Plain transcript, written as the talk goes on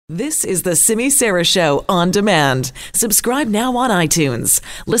This is the Simi Sara Show on demand. Subscribe now on iTunes.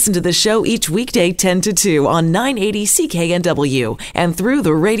 Listen to the show each weekday 10 to 2 on 980 CKNW and through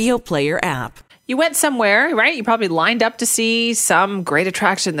the Radio Player app. You went somewhere, right? You probably lined up to see some great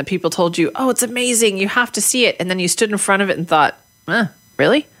attraction that people told you, oh, it's amazing, you have to see it. And then you stood in front of it and thought,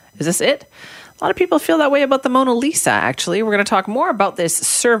 really? Is this it? A lot of people feel that way about the Mona Lisa, actually. We're going to talk more about this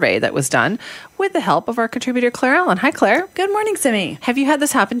survey that was done with the help of our contributor, Claire Allen. Hi, Claire. Good morning, Simi. Have you had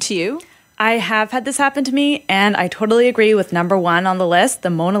this happen to you? I have had this happen to me, and I totally agree with number one on the list,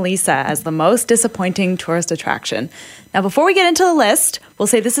 the Mona Lisa, as the most disappointing tourist attraction. Now, before we get into the list, we'll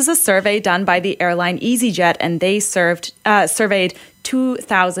say this is a survey done by the airline EasyJet, and they surveyed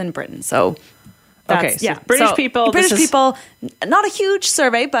 2,000 Britons. So okay, so British people. British people, not a huge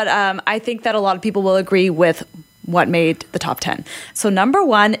survey, but I think that a lot of people will agree with what made the top 10. So number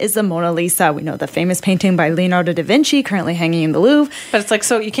one is the Mona Lisa. We know the famous painting by Leonardo da Vinci, currently hanging in the Louvre. But it's like,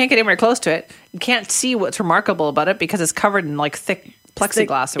 so you can't get anywhere close to it. You can't see what's remarkable about it because it's covered in like thick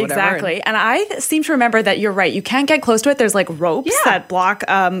plexiglass or whatever. Exactly. And I seem to remember that you're right. You can't get close to it. There's like ropes that block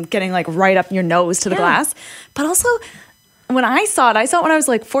getting like right up your nose to the glass. But also, when I saw it when I was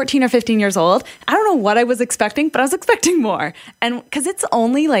like 14 or 15 years old. I don't know what I was expecting, but I was expecting more. And because it's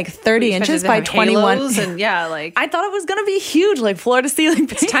only like 30 inches by 21. And I thought it was going to be huge, like floor to ceiling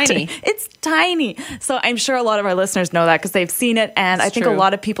painting. It's tiny. It's tiny. So I'm sure a lot of our listeners know that because they've seen it. And I think a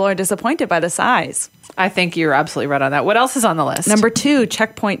lot of people are disappointed by the size. I think you're absolutely right on that. What else is on the list? Number 2,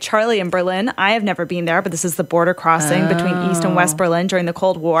 Checkpoint Charlie in Berlin. I have never been there, but this is the border crossing between East and West Berlin during the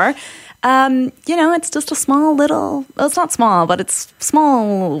Cold War. It's just a small little, well, it's not small, but it's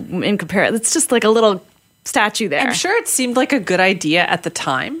small in comparison. It's just like a little statue there. I'm sure it seemed like a good idea at the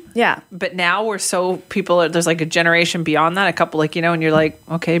time. Yeah. But now there's like a generation beyond that, a couple and you're like,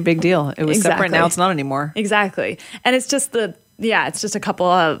 okay, big deal. It was separate, now it's not anymore. Exactly. And it's just it's just a couple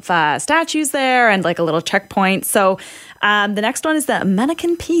of statues there and like a little checkpoint. So the next one is the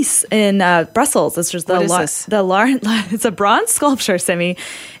Mannequin Piece in Brussels. It's just it's a bronze sculpture, Simi,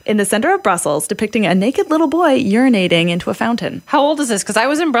 in the center of Brussels depicting a naked little boy urinating into a fountain. How old is this? Because I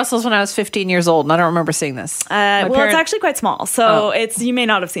was in Brussels when I was 15 years old and I don't remember seeing this. It's actually quite small, so you may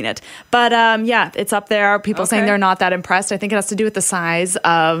not have seen it. But it's up there. People saying they're not that impressed. I think it has to do with the size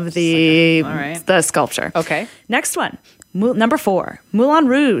of the sculpture. Okay. Next one. Number 4, Moulin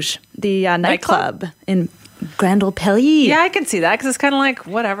Rouge, the nightclub in Grand Ole Pelly. Yeah, I can see that because it's kind of like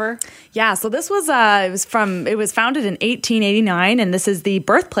whatever. Yeah, so this was it was founded in 1889, and this is the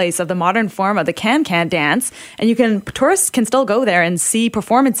birthplace of the modern form of the can-can dance. And tourists can still go there and see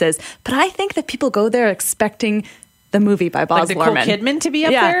performances, but I think that people go there expecting the movie by Baz Luhrmann. Like Nicole Kidman to be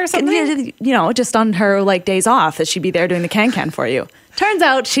up there or something? Just on her like days off, that she'd be there doing the can-can for you. Turns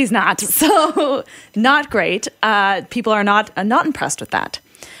out she's not. So not great. People are not impressed with that.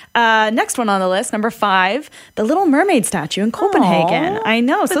 Next one on the list, number 5, the Little Mermaid statue in Copenhagen. Aww, I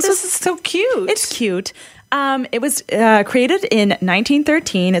know. So this is so cute. It's cute. It was created in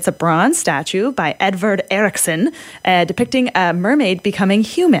 1913. It's a bronze statue by Edvard Eriksson depicting a mermaid becoming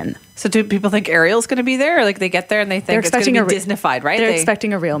human. So do people think Ariel's going to be there? Or like they get there and they think it's going to be Disneyfied, right? They're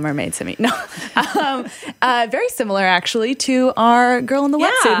expecting a real mermaid, Simi. No. Very similar, actually, to our girl in the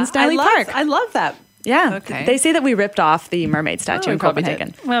wetsuit in Stanley Park. I love that. Yeah. Okay. They say that we ripped off the mermaid statue in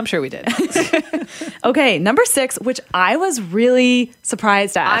Copenhagen. Well, I'm sure we did. Okay, number 6, which I was really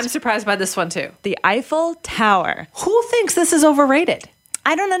surprised at. I'm surprised by this one, too. The Eiffel Tower. Who thinks this is overrated?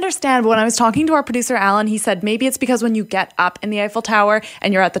 I don't understand. But when I was talking to our producer, Alan, he said maybe it's because when you get up in the Eiffel Tower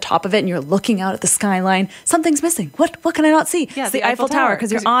and you're at the top of it and you're looking out at the skyline, something's missing. What can I not see? Yeah, it's the Eiffel Tower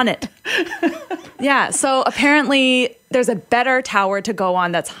because you're on it. Yeah, so apparently there's a better tower to go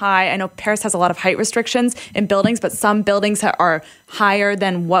on that's high. I know Paris has a lot of height restrictions in buildings, but some buildings are higher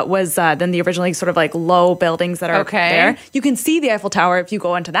than what was than the originally sort of like low buildings that are there. You can see the Eiffel Tower if you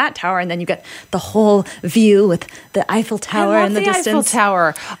go into that tower, and then you get the whole view with the Eiffel Tower in the distance. Eiffel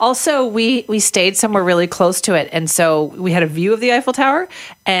Tower. Also, we stayed somewhere really close to it, and so we had a view of the Eiffel Tower,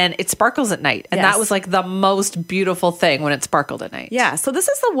 and it sparkles at night, and that was like the most beautiful thing when it sparkled at night. Yeah, so this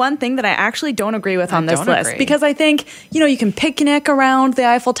is the one thing that I actually don't agree with on this list, because I think, you can picnic around the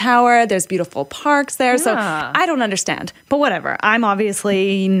Eiffel Tower. There's beautiful parks there. So I don't understand. But whatever. I'm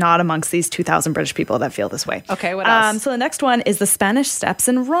obviously not amongst these 2,000 British people that feel this way. Okay, what else? So the next one is the Spanish Steps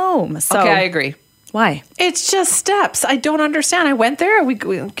in Rome. So, okay, I agree. Why? It's just steps. I don't understand. I went there.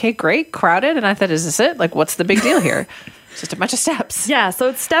 Okay, great. Crowded. And I thought, is this it? Like, what's the big deal here? Just a bunch of steps. Yeah, so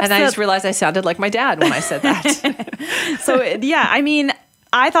it's steps. And I just realized I sounded like my dad when I said that. So, yeah, I mean,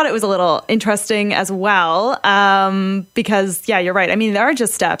 I thought it was a little interesting as well, because, yeah, you're right. I mean, there are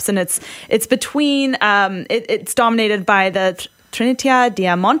just steps, and it's between, it's dominated by the Trinitia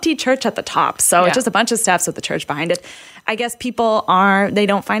Diamonti Church at the top. So it's just a bunch of steps with the church behind it. I guess people they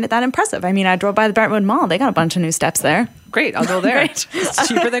don't find it that impressive. I mean, I drove by the Brentwood Mall. They got a bunch of new steps there. Great, I'll go there. Great. It's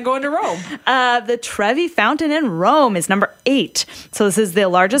cheaper than going to Rome. The Trevi Fountain in Rome is number 8. So this is the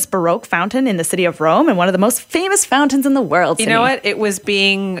largest Baroque fountain in the city of Rome and one of the most famous fountains in the world. You know what? It was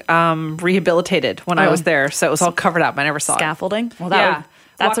being rehabilitated when I was there, so it was all covered up. I never saw Scaffolding? Well,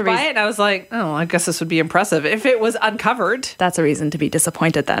 that's a a by reason. it and I was like, oh, I guess this would be impressive if it was uncovered. That's a reason to be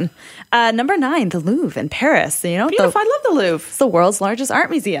disappointed then. Number 9, the Louvre in Paris. You know, Beautiful. I love the Louvre. It's the world's largest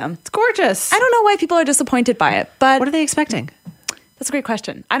art museum. It's gorgeous. I don't know why people are disappointed by it, but What are they expecting? that's a great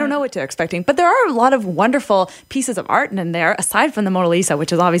question. I don't know what they're expecting, but there are a lot of wonderful pieces of art in there, aside from the Mona Lisa,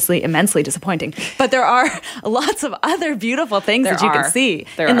 which is obviously immensely disappointing. But there are lots of other beautiful things that you can see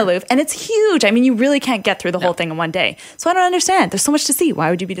in the Louvre, and it's huge. I mean, you really can't get through the whole thing in one day. So I don't understand. There's so much to see.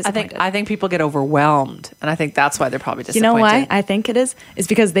 Why would you be disappointed? I think people get overwhelmed, and I think that's why they're probably disappointed. You know why I think it is? It's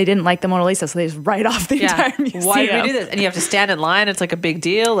because they didn't like the Mona Lisa, so they just write off the entire museum. Why do we do this? And you have to stand in line. It's like a big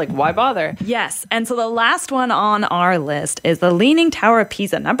deal. Like, why bother? Yes. And so the last one on our list is the Leaning Tower of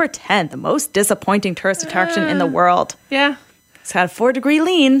Pisa, number 10, the most disappointing tourist attraction in the world. Yeah. It's got a 4-degree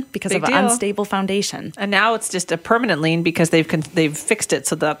lean because Big of an deal. unstable foundation. And now it's just a permanent lean because they've fixed it,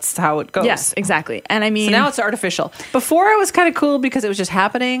 so that's how it goes. Yes, exactly. And I mean, So now it's artificial. Before it was kind of cool because it was just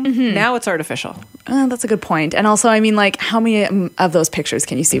happening. Now it's artificial. that's a good point. And also, I mean, like, how many of those pictures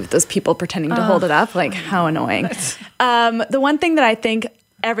can you see with those people pretending to hold it up? Like, how annoying. The one thing that I think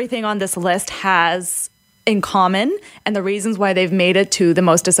everything on this list has in common, and the reasons why they've made it to the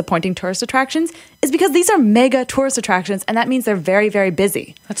most disappointing tourist attractions, is because these are mega tourist attractions, and that means they're very, very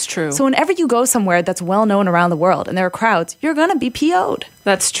busy. That's true. So whenever you go somewhere that's well known around the world and there are crowds, you're going to be PO'd.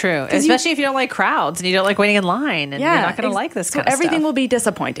 That's true. Especially if you don't like crowds and you don't like waiting in line, and you're not going to like this kind of stuff. So everything will be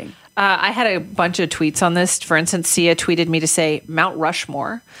disappointing. I had a bunch of tweets on this. For instance, Sia tweeted me to say Mount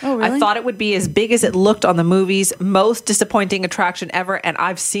Rushmore. Oh, really? I thought it would be as big as it looked on the movies. Most disappointing attraction ever, and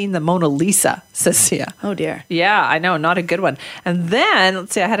I've seen the Mona Lisa, says Sia. Oh, dear. Yeah, I know. Not a good one. And then,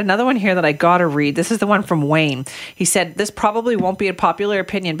 let's see, I had another one here that I got to read. This is the one from Wayne. He said, this probably won't be a popular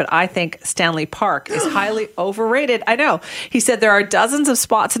opinion, but I think Stanley Park is highly overrated. I know. He said, there are dozens of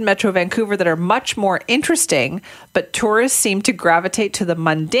spots in Metro Vancouver that are much more interesting, but tourists seem to gravitate to the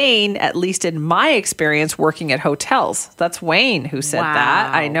mundane, at least in my experience working at hotels. That's Wayne who said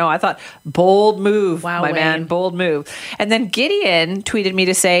that. I know. I thought, bold move, Wow, my man, Wayne. bold move. And then Gideon tweeted me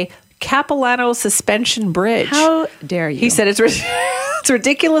to say, Capilano Suspension Bridge. How dare you? He said it's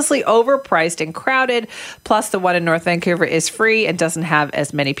ridiculously overpriced and crowded. Plus, the one in North Vancouver is free and doesn't have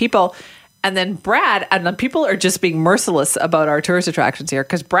as many people. And then Brad, and the people are just being merciless about our tourist attractions here,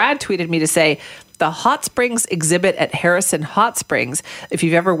 because Brad tweeted me to say, the Hot Springs exhibit at Harrison Hot Springs. If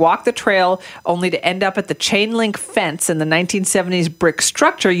you've ever walked the trail only to end up at the chain link fence in the 1970s brick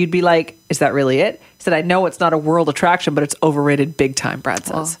structure, you'd be like, is that really it? He said, I know it's not a world attraction, but it's overrated big time, Brad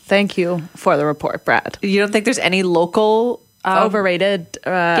says. Well, thank you for the report, Brad. You don't think there's any local Overrated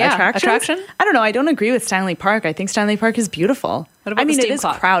attraction? I don't know. I don't agree with Stanley Park. I think Stanley Park is beautiful. What about I mean, the it steam is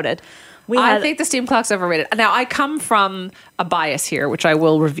clock? crowded. I think the steam clock's overrated. Now, I come from a bias here, which I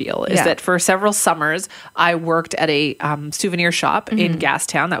will reveal, is that for several summers, I worked at a souvenir shop in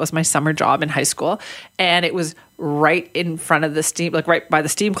Gastown. That was my summer job in high school. And it was right in front of the steam, like right by the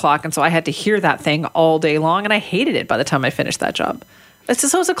steam clock. And so I had to hear that thing all day long. And I hated it by the time I finished that job. It's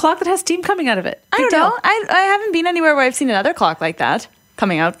a clock that has steam coming out of it. I Big don't know. deal. I haven't been anywhere where I've seen another clock like that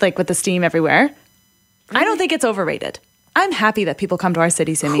coming out, like with the steam everywhere. I don't think it's overrated. I'm happy that people come to our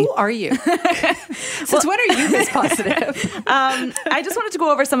city, Simi. Who are you? Since when are you this positive? I just wanted to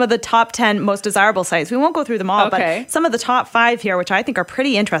go over some of the top 10 most desirable sites. We won't go through them all, Okay. but some of the top 5 here, which I think are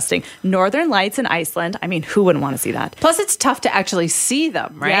pretty interesting. Northern Lights in Iceland. I mean, who wouldn't want to see that? Plus, it's tough to actually see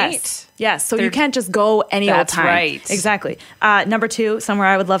them, right? Yes. So They're- you can't just go any old That's time. right. Exactly. Number 2, somewhere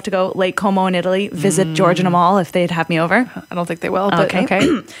I would love to go, Lake Como in Italy. Visit Georgian Mall if they'd have me over. I don't think they will, but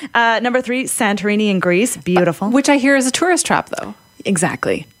okay. Number 3, Santorini in Greece. Beautiful. Which I hear is a tourist trap, though.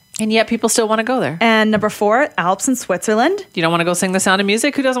 Exactly. And yet people still want to go there. And number 4, Alps in Switzerland. You don't want to go sing The Sound of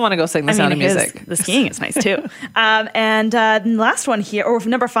Music? Who doesn't want to go sing The Sound of Music? The skiing is nice too. And last one here, or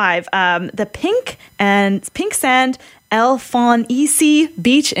number 5, the pink sand Elfonisi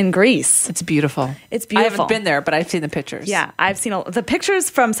Beach in Greece. It's beautiful. It's I beautiful. haven't been there, but I've seen the pictures. Yeah, I've seen the pictures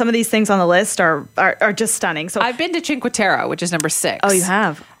from some of these things on the list are just stunning. So I've been to Cinque Terre, which is number 6. Oh, you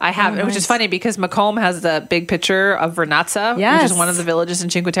have? I have, Oh, which is nice. funny because Macomb has the big picture of Vernazza, which Yes. is one of the villages in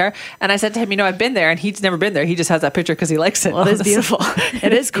Cinque Terre. And I said to him, I've been there, and he's never been there. He just has that picture because he likes it. Well, it is beautiful.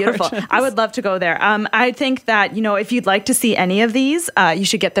 It is beautiful. gorgeous. I would love to go there. I think that, if you'd like to see any of these, you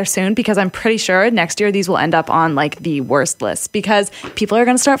should get there soon because I'm pretty sure next year these will end up on like the the worst list because people are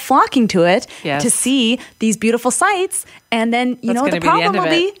going to start flocking to it Yes. to see these beautiful sites. And then, That's the gonna be the problem end of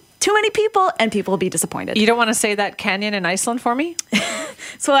will it. be too many people and people will be disappointed. You don't want to say that canyon in Iceland for me?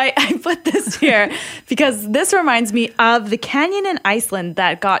 So I put this here because this reminds me of the canyon in Iceland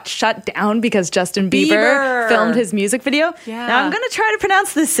that got shut down because Justin Bieber filmed his music video. Yeah. Now I'm going to try to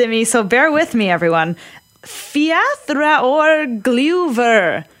pronounce this, Simi, so bear with me, everyone.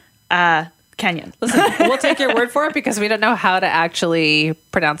 Fjallajökull Canyon. Listen, we'll take your word for it because we don't know how to actually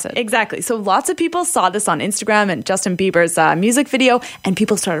pronounce it. Exactly. So lots of people saw this on Instagram and Justin Bieber's music video, and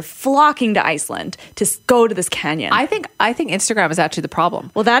people started flocking to Iceland to go to this canyon. I think Instagram is actually the problem.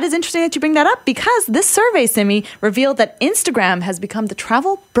 Well, that is interesting that you bring that up because this survey, Simi, revealed that Instagram has become the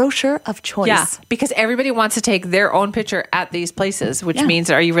travel brochure of choice. Yeah, because everybody wants to take their own picture at these places, which Yeah. means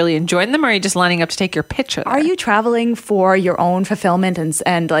are you really enjoying them or are you just lining up to take your picture there? Are you traveling for your own fulfillment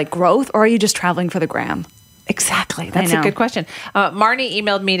and like growth, or are you just traveling for the gram? Exactly. That's a know. good question. Marnie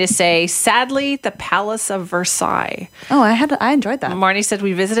emailed me to say, sadly, the Palace of Versailles. Oh, I enjoyed that. Marnie said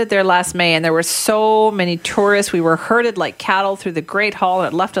we visited there last May and there were so many tourists. We were herded like cattle through the Great Hall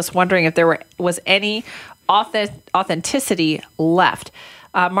and it left us wondering if there was any authenticity left.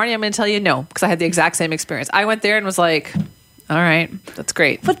 Marnie, I'm going to tell you no, because I had the exact same experience. I went there and was like, all right, that's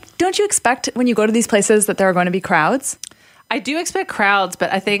great. But don't you expect when you go to these places that there are going to be crowds? I do expect crowds,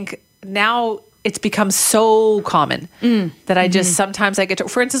 but I think now it's become so common that I just sometimes I get to,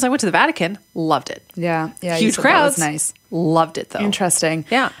 for instance, I went to the Vatican, loved it. Yeah. You Huge said that was crowds. nice. Loved it though. Interesting.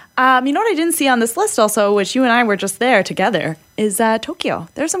 Yeah. You know what I didn't see on this list also, which you and I were just there together, is Tokyo.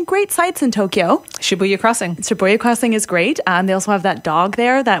 There's some great sites in Tokyo. Shibuya Crossing. Shibuya Crossing is great. They also have that dog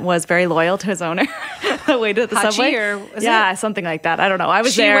there that was very loyal to his owner. That waited at the Hachi, subway. or is yeah, something like that. I don't know. I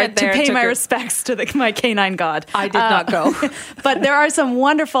was She there went there to and pay took my her- respects to my canine god. I did not go. But there are some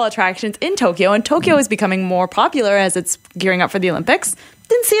wonderful attractions in Tokyo, and Tokyo is becoming more popular as it's gearing up for the Olympics.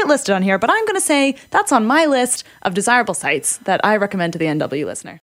 Didn't see it listed on here, but I'm going to say that's on my list of desirable sites that I recommend to the NW listener.